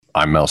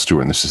I'm Mel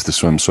Stewart, and this is the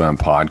Swim Swam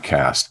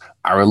podcast,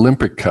 our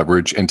Olympic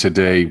coverage. And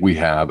today we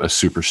have a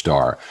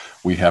superstar.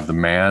 We have the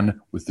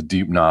man with the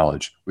deep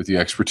knowledge, with the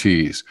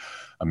expertise,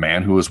 a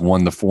man who has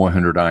won the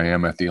 400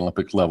 IM at the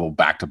Olympic level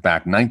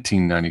back-to-back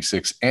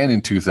 1996 and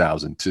in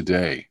 2000.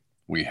 Today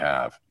we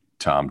have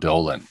Tom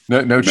Dolan.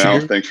 No Mel,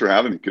 cheer? thanks for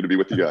having me. Good to be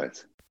with you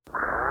guys.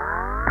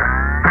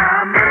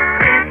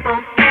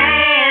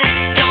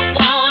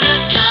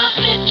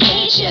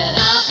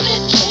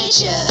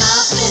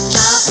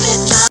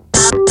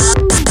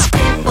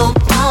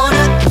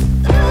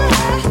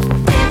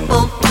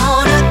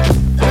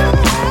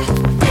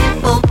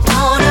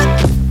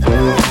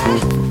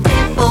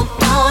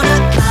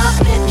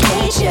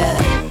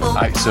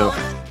 So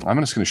I'm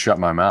just going to shut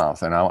my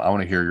mouth, and I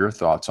want to hear your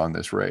thoughts on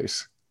this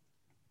race.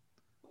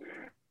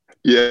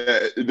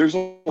 Yeah, there's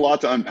a lot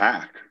to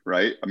unpack,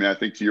 right? I mean, I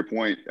think to your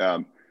point,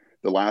 the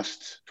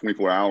last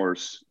 24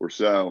 hours or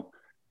so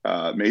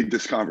made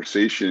this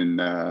conversation,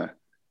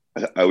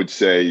 I would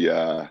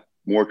say,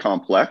 more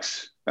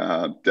complex.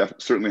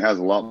 Certainly has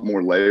a lot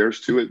more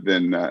layers to it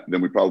than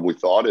we probably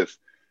thought. If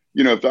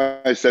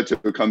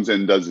Daisetto comes in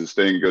and does this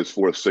thing, and goes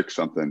 4-6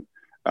 something,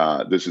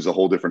 this is a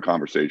whole different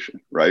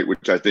conversation, right?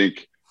 Which I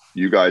think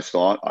you guys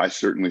thought. I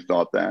certainly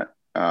thought that.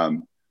 I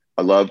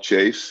love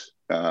Chase.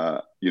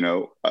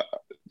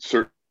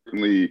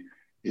 Certainly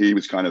he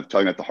was kind of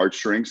tugging at the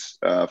heartstrings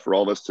for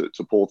all of us to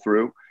pull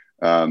through.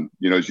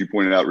 As you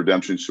pointed out,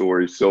 redemption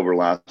story, silver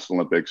last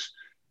Olympics,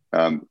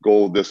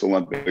 gold this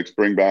Olympics,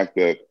 bring back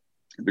the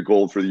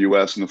gold for the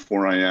U.S. in the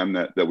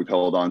 4IM that we've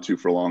held on to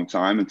for a long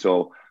time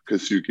until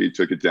Kosuke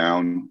took it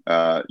down,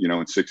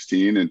 in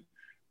 16.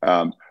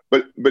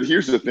 But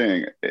here's the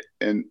thing,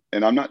 and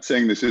I'm not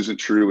saying this isn't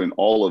true in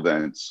all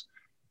events,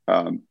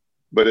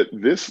 but at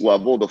this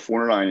level, the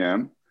 400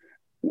 IM,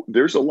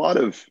 there's a lot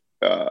of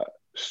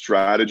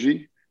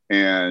strategy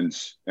and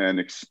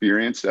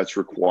experience that's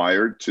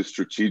required to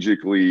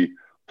strategically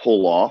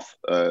pull off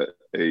a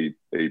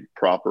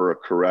proper, a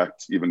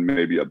correct, even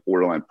maybe a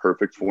borderline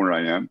perfect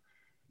 400 IM.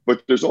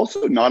 But there's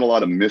also not a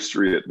lot of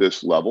mystery at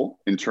this level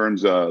in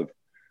terms of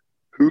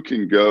who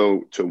can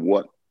go to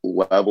what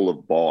level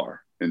of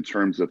bar in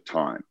terms of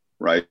time,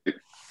 right?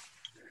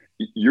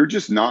 You're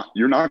not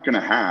going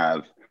to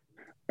have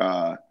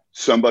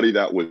somebody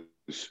that was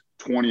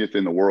 20th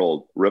in the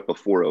world rip a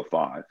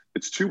 405.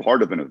 It's too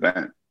hard of an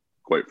event,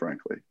 quite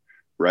frankly,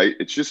 right?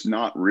 It's just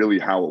not really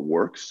how it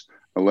works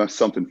unless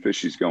something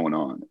fishy's going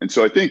on. And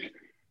so I think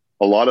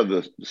a lot of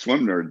the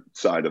swim nerd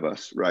side of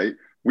us, right,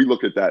 we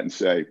look at that and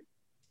say,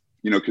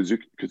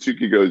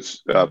 Kosuke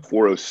goes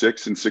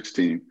 406 and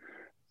 16.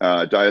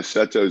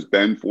 Daisetto's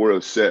been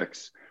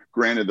 406.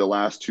 Granted, the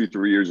last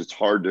 2-3 years, it's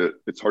hard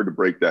to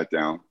break that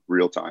down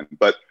real time.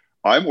 But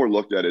I more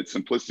looked at it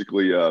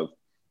simplistically of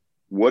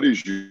what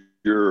is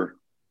your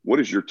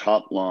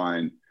top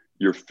line,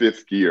 your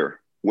fifth gear?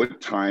 What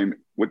time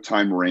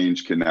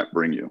range can that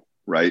bring you,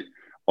 right?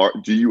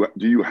 Do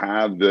you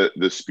have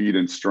the speed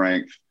and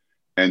strength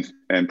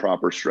and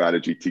proper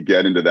strategy to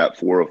get into that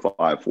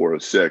 405,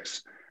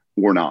 406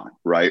 or not,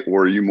 right?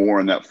 Or are you more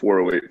in that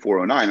 408,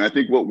 409? And I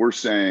think what we're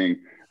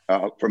saying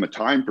from a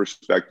time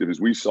perspective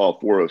is we saw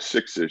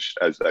 406-ish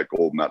as that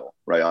gold medal,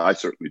 right? I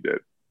certainly did.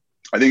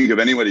 I think if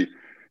anybody,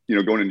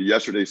 going into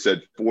yesterday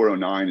said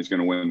 409 is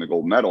going to win the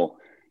gold medal,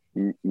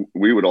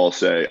 we would all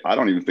say, I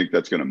don't even think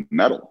that's going to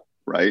medal,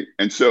 right?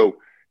 And so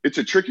it's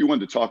a tricky one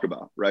to talk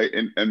about, right?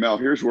 And Mel,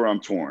 here's where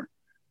I'm torn,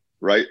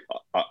 right?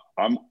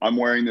 I'm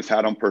wearing this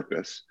hat on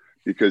purpose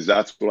because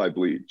that's what I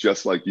believe,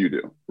 just like you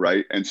do,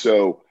 right? And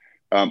so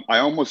I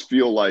almost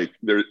feel like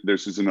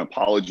there's an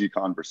apology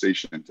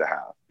conversation to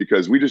have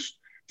because we just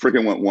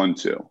freaking went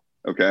 1-2,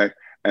 okay?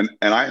 And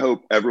I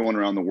hope everyone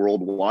around the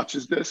world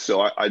watches this.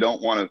 So I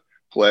don't want to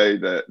play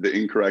the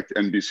incorrect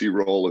NBC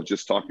role of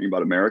just talking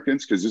about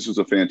Americans because this was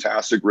a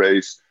fantastic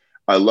race.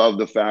 I love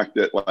the fact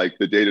that like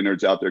the data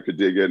nerds out there could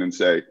dig in and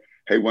say,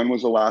 hey, when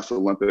was the last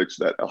Olympics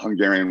that a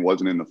Hungarian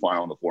wasn't in the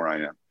final in the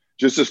 4IM?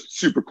 Just a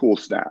super cool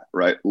stat,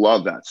 right?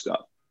 Love that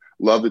stuff.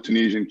 Love the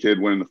Tunisian kid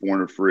winning the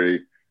 400 free.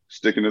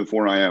 Sticking to the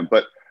 4IM.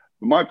 But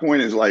my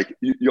point is like,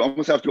 you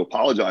almost have to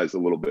apologize a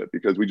little bit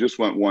because we just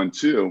went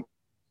 1-2.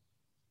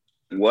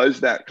 Was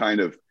that kind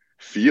of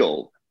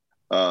feel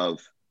of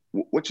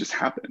what just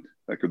happened?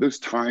 Like, are those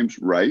times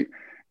right?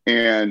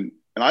 And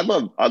I'd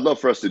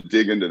love for us to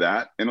dig into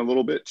that in a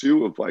little bit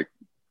too, of like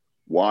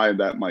why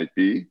that might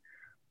be.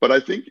 But I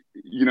think,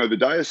 the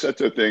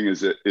Daisetto thing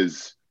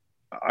is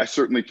I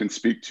certainly can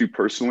speak to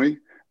personally,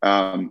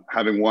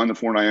 having won the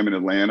 4IM in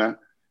Atlanta.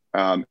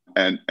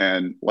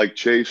 And like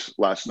Chase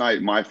last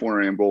night, my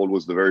 400 gold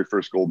was the very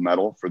first gold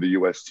medal for the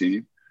U.S.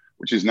 team,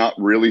 which is not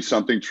really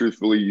something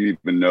truthfully you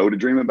even know to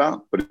dream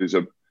about, but it is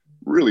a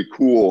really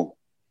cool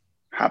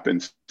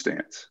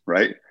happenstance,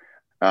 right?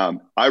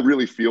 I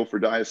really feel for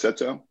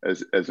Daisetto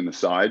as an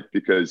aside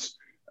because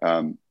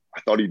I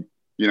thought he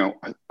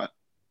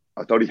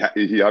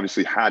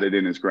obviously had it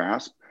in his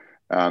grasp.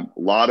 A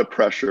lot of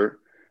pressure.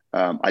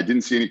 I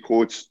didn't see any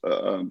quotes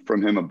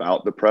from him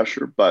about the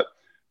pressure, but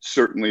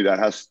certainly that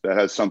has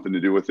something to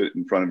do with it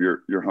in front of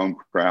your home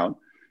crowd.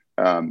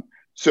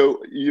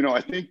 So,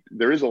 I think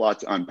there is a lot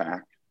to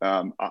unpack.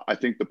 I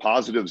think the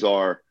positives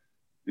are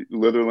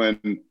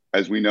Litherland,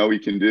 as we know he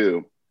can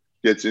do,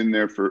 gets in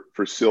there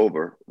for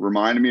silver.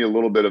 Reminded me a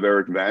little bit of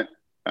Eric Vent,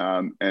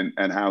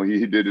 and how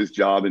he did his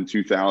job in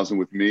 2000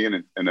 with me and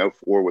in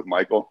 04 with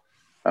Michael.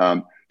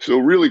 So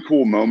a really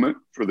cool moment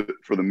for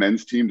the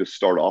men's team to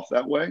start off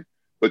that way.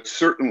 But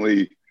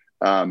certainly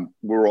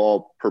we're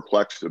all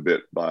perplexed a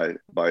bit by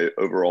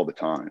overall the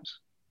times.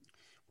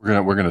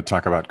 We're gonna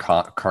talk about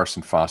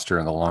Carson Foster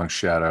and the long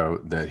shadow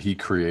that he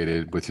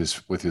created with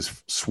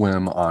his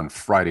swim on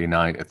Friday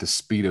night at the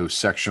Speedo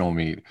sectional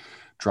meet,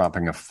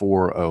 dropping a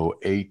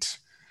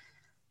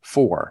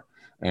 4:08.4.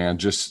 And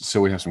just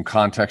so we have some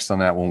context on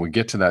that, when we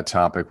get to that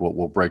topic,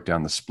 we'll break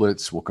down the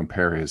splits. We'll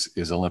compare his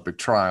Olympic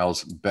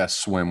trials best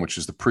swim, which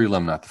is the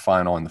prelim, not the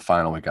final. In the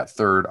final, we got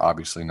third,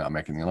 obviously not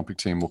making the Olympic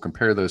team. We'll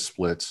compare those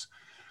splits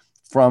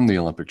from the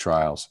Olympic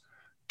trials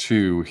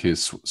to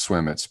his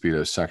swim at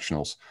Speedo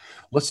sectionals.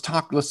 Let's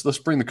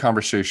bring the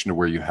conversation to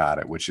where you had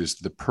it, which is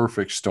the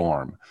perfect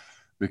storm.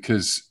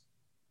 Because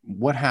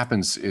what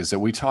happens is that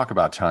we talk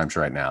about times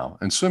right now,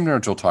 and swim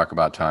nerds will talk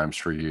about times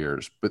for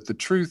years, but the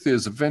truth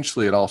is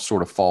eventually it all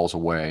sort of falls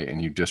away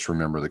and you just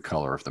remember the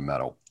color of the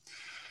medal.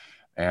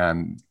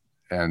 And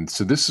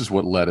so this is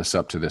what led us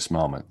up to this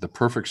moment. The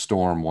perfect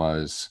storm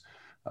was,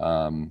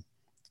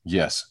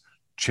 yes,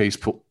 Chase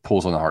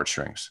pulls on the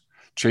heartstrings.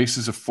 Chase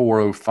is a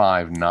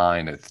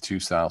 4:05.9 at the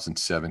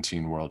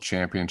 2017 World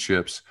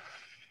Championships.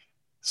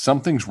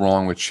 Something's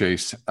wrong with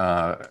Chase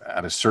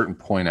at a certain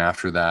point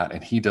after that,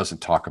 and he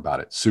doesn't talk about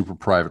it. Super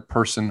private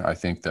person. I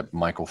think that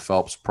Michael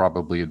Phelps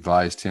probably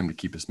advised him to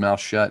keep his mouth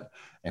shut,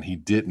 and he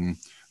didn't.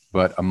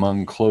 But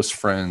among close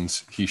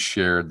friends, he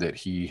shared that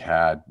he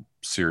had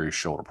serious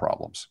shoulder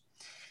problems.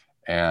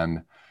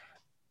 And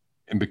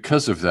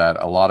because of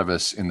that, a lot of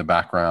us in the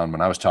background,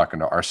 when I was talking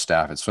to our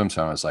staff at SwimSum,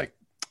 I was like,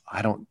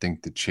 I don't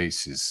think that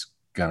Chase is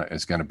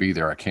gonna be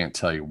there. I can't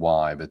tell you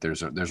why, but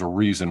there's a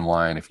reason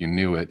why, and if you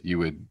knew it,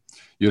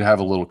 you'd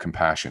have a little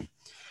compassion.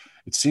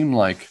 It seemed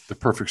like the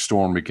perfect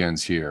storm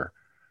begins here.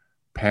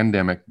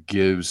 Pandemic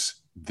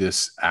gives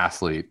this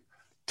athlete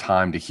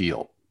time to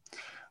heal.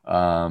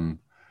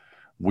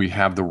 We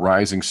have the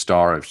rising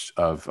star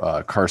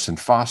of Carson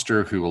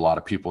Foster, who a lot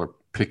of people are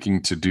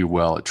picking to do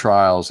well at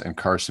trials, and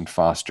Carson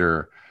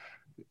Foster,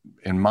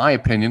 in my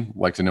opinion,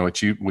 like to know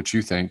what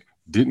you think,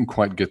 didn't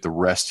quite get the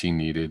rest he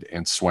needed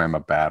and swam a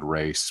bad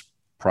race,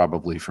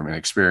 probably from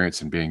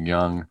inexperience and being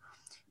young.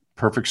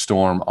 Perfect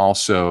storm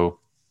also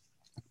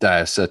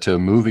Diaceto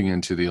moving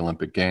into the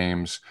Olympic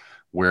Games,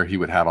 where he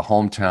would have a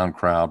hometown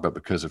crowd, but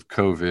because of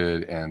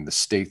COVID and the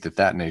state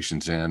that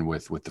nation's in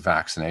with the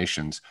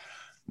vaccinations,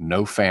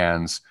 no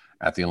fans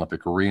at the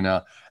Olympic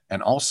arena.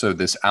 And also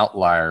this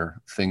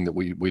outlier thing that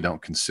we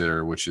don't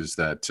consider, which is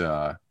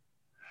that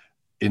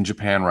in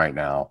Japan right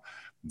now,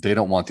 they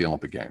don't want the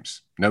Olympic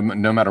Games.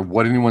 No matter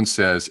what anyone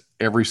says,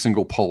 every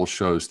single poll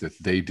shows that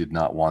they did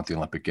not want the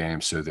Olympic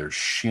Games. So there's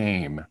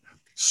shame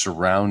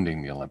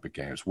surrounding the Olympic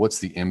Games. What's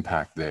the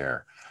impact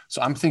there?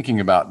 So I'm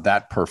thinking about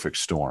that perfect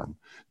storm.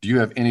 Do you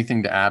have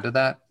anything to add to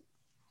that?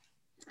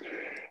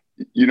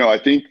 I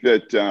think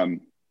that,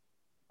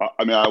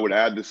 I would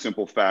add the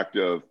simple fact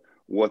of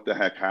what the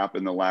heck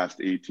happened the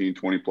last 18,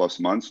 20 plus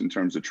months in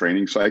terms of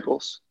training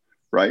cycles,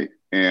 right?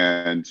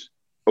 And,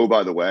 oh,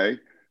 by the way,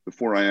 the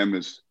 4IM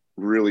is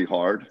really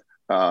hard.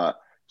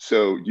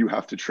 So you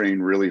have to train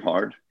really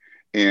hard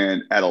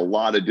and at a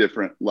lot of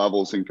different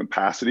levels and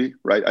capacity,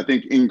 right? I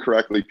think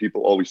incorrectly,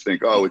 people always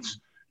think, oh,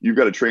 you've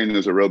got to train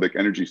those aerobic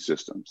energy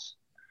systems,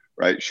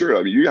 right? Sure.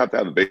 I mean, you have to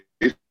have a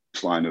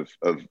baseline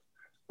of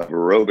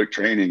aerobic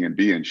training and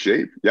be in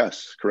shape.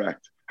 Yes,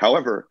 correct.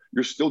 However,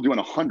 you're still doing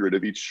 100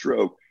 of each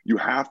stroke. You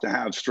have to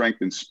have strength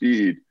and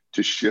speed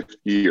to shift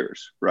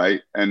gears,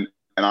 right? And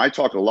I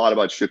talk a lot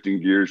about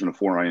shifting gears in a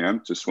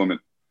 4IM to swim it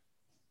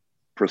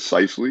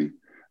precisely.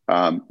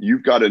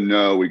 You've got to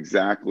know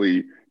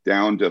exactly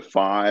down to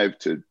 5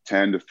 to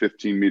 10 to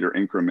 15 meter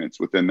increments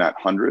within that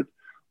 100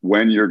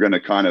 when you're going to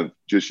kind of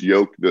just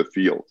yoke the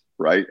field,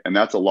 right? And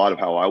that's a lot of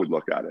how I would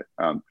look at it.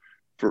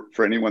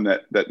 For anyone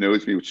that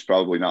knows me, which is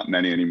probably not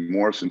many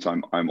anymore since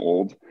I'm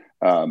old,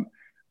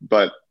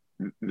 but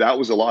that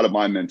was a lot of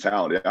my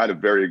mentality. I had a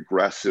very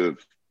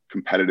aggressive,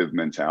 competitive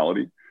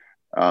mentality,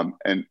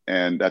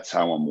 and that's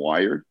how I'm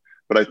wired.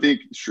 But I think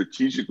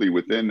strategically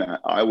within that,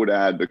 I would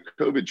add the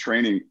COVID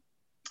training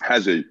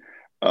has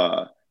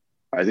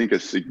I think a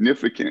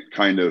significant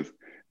kind of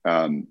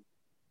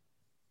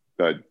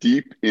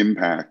deep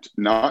impact,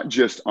 not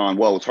just on,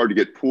 well, it's hard to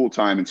get pool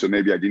time, and so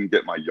maybe I didn't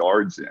get my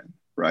yards in,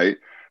 right?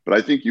 But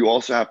I think you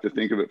also have to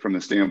think of it from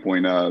the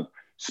standpoint of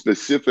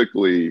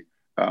specifically,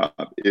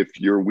 if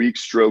your weak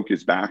stroke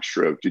is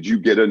backstroke, did you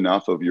get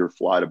enough of your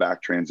fly to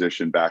back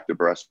transition, back to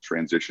breast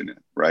transition in,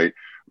 right?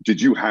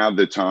 Did you have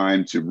the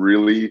time to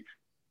really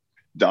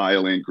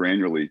dial in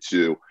granularly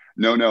to,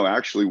 no,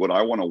 actually what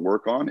I want to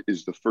work on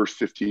is the first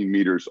 15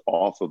 meters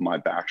off of my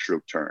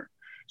backstroke turn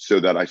so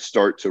that I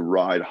start to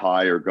ride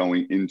higher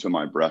going into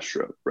my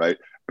breaststroke, right?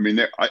 I mean,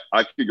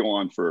 I could go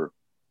on for,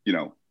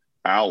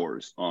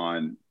 hours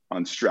on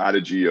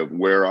strategy of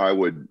where I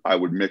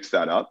would mix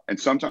that up. And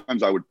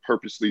sometimes I would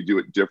purposely do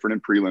it different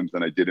in prelims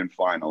than I did in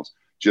finals,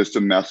 just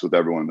to mess with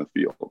everyone in the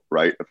field,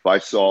 right? If I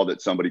saw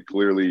that somebody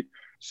clearly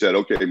said,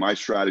 okay, my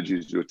strategy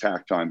is to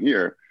attack time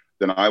here,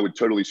 then I would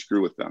totally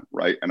screw with them,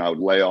 right? And I would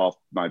lay off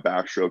my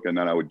backstroke and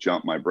then I would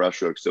jump my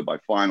breaststroke. So by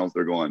finals,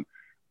 they're going,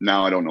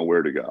 now I don't know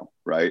where to go,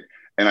 right?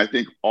 And I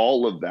think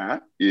all of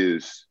that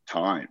is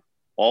time.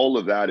 All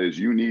of that is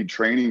you need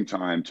training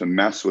time to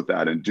mess with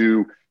that and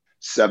do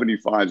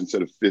 75s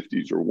instead of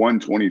 50s or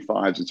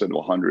 125s instead of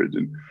 100s.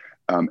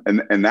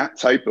 And that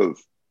type of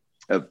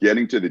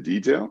getting to the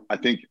detail, I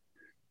think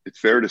it's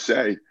fair to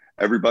say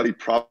everybody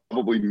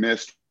probably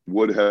missed,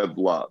 would have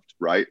loved,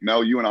 right?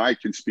 Mel, you and I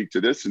can speak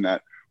to this, and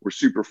that we're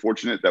super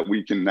fortunate that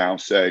we can now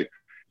say,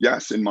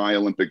 yes, in my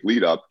Olympic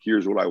lead up,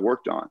 here's what I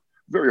worked on.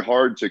 Very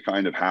hard to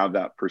kind of have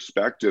that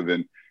perspective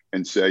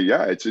and say,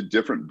 yeah, it's a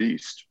different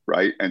beast,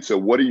 right? And so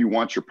what do you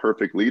want your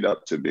perfect lead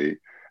up to be?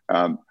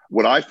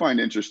 What I find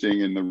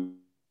interesting in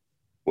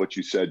what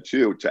you said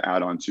too, to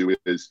add on to,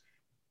 is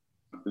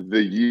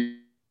the year,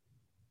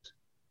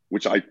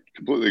 which I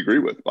completely agree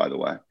with, by the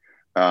way.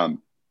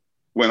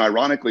 When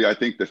ironically, I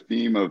think the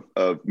theme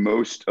of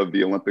most of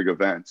the Olympic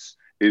events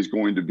is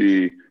going to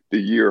be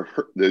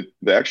the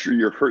extra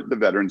year hurt the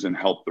veterans and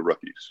helped the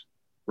rookies,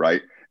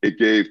 right? It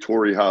gave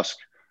Torrey Husk,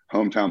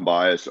 hometown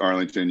bias,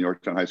 Arlington,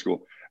 Yorktown High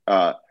School.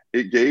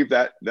 It gave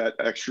that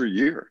extra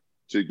year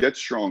to get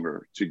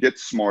stronger, to get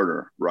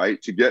smarter,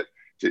 right?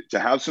 To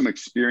have some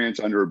experience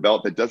under a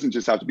belt that doesn't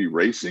just have to be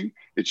racing.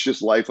 It's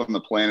just life on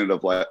the planet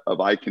of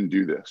I can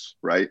do this,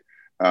 right?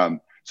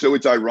 So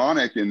it's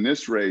ironic in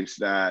this race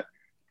that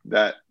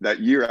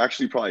year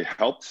actually probably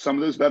helped some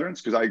of those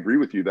veterans, because I agree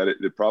with you that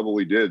it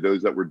probably did,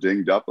 those that were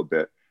dinged up a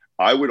bit.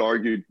 I would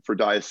argue for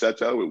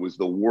Diaceto, it was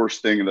the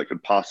worst thing that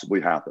could possibly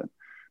happen,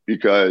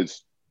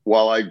 because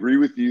while I agree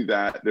with you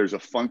that there's a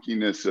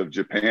funkiness of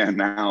Japan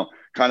now,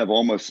 kind of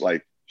almost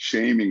like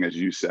shaming, as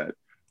you said.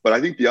 But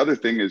I think the other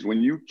thing is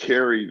when you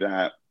carry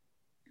that,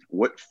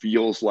 what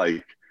feels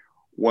like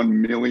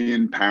 1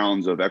 million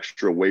pounds of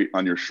extra weight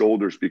on your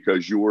shoulders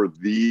because you're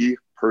the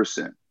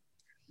person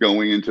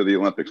going into the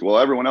Olympics. Well,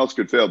 everyone else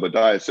could fail, but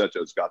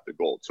Diaceto's got the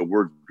gold. So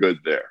we're good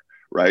there,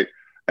 right?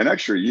 An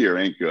extra year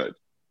ain't good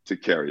to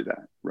carry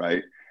that,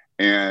 right?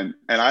 And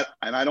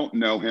I don't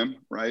know him,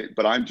 right?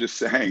 But I'm just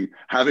saying,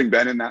 having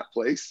been in that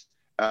place,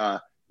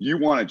 you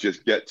want to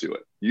just get to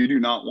it. You do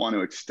not want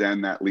to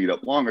extend that lead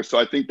up longer. So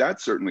I think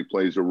that certainly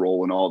plays a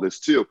role in all this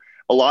too.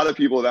 A lot of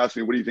people have asked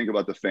me, what do you think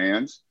about the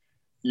fans?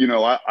 You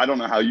know, I don't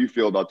know how you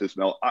feel about this,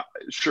 Mel.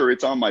 Sure,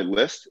 it's on my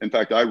list. In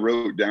fact, I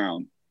wrote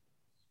down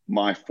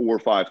my 4 or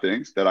 5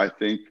 things that I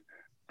think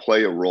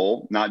play a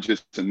role, not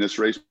just in this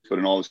race, but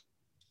in all this.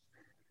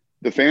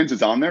 The fans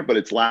is on there, but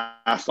it's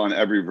last on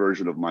every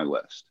version of my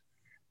list.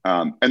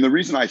 And the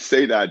reason I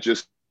say that,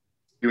 just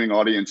doing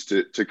audience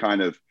to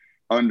kind of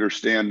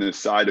understand this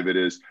side of it,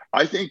 is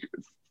I think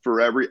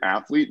for every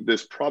athlete,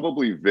 this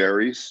probably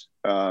varies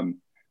a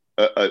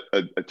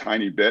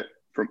tiny bit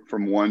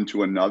from one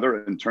to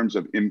another in terms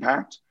of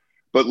impact.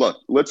 But look,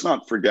 let's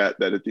not forget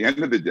that at the end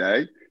of the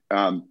day,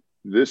 I'm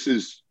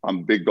a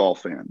big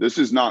golf fan. This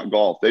is not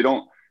golf. There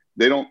was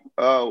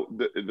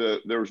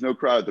no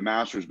crowd at the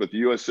Masters, but the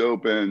US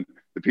Open,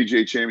 the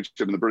PGA Championship,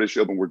 and the British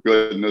Open were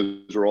good. And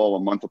those are all a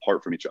month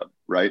apart from each other,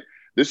 right?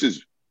 This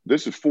is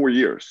 4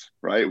 years,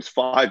 right? It was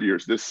 5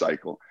 years this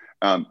cycle.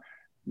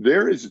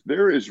 There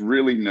is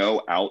really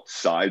no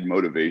outside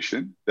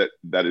motivation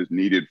that is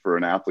needed for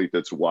an athlete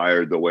that's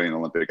wired the way an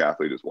Olympic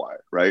athlete is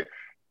wired, right?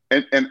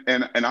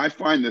 And I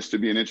find this to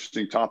be an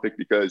interesting topic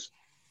because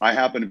I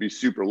happen to be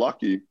super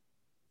lucky.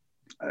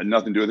 I had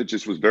nothing to do with it,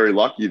 just was very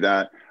lucky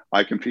that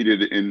I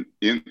competed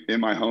in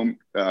my home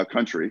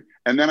country.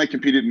 And then I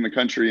competed in the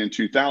country in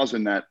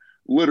 2000 that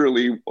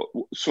literally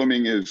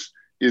swimming is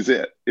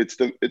it. It's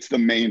the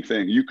main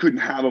thing. You couldn't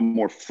have a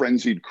more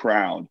frenzied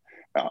crowd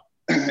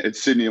at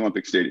Sydney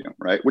Olympic Stadium,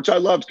 right? Which I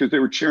loved because they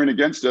were cheering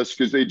against us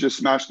because they just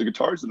smashed the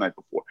guitars the night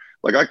before.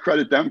 Like, I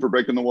credit them for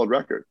breaking the world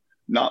record,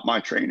 not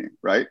my training,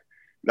 right?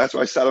 That's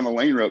why I sat on the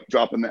lane rope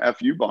dropping the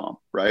FU bomb,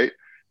 right?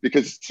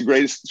 Because it's the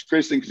greatest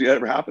thing that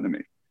ever happened to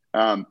me.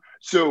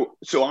 So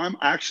I'm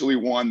actually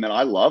one that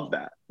I love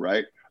that,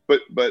 right?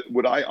 But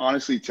would I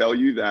honestly tell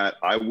you that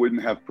I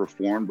wouldn't have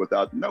performed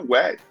without? No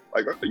way.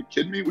 Like, are you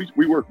kidding me?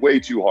 We work way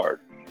too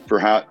hard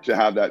to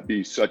have that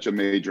be such a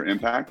major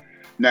impact.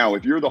 Now,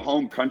 if you're the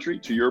home country,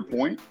 to your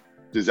point,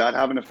 does that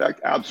have an effect?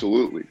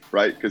 Absolutely,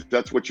 right? Because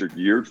that's what you're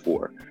geared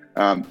for.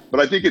 But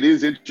I think it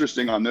is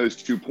interesting on those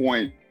 2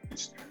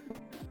 points,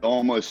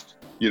 almost,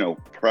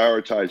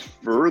 prioritize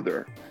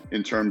further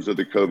in terms of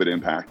the COVID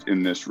impact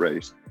in this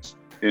race,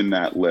 in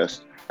that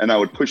list. And I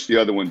would push the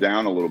other one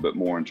down a little bit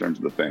more in terms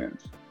of the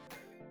fans.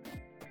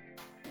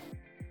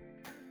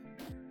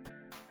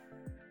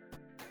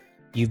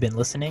 You've been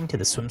listening to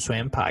the Swim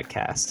Swam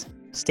podcast.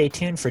 Stay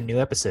tuned for new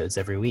episodes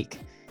every week.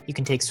 You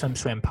can take Swim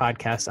Swam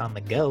podcast on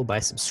the go by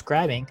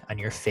subscribing on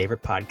your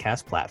favorite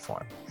podcast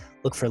platform.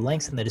 Look for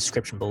links in the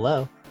description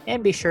below,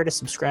 and be sure to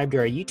subscribe to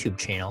our YouTube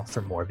channel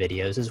for more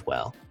videos as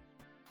well.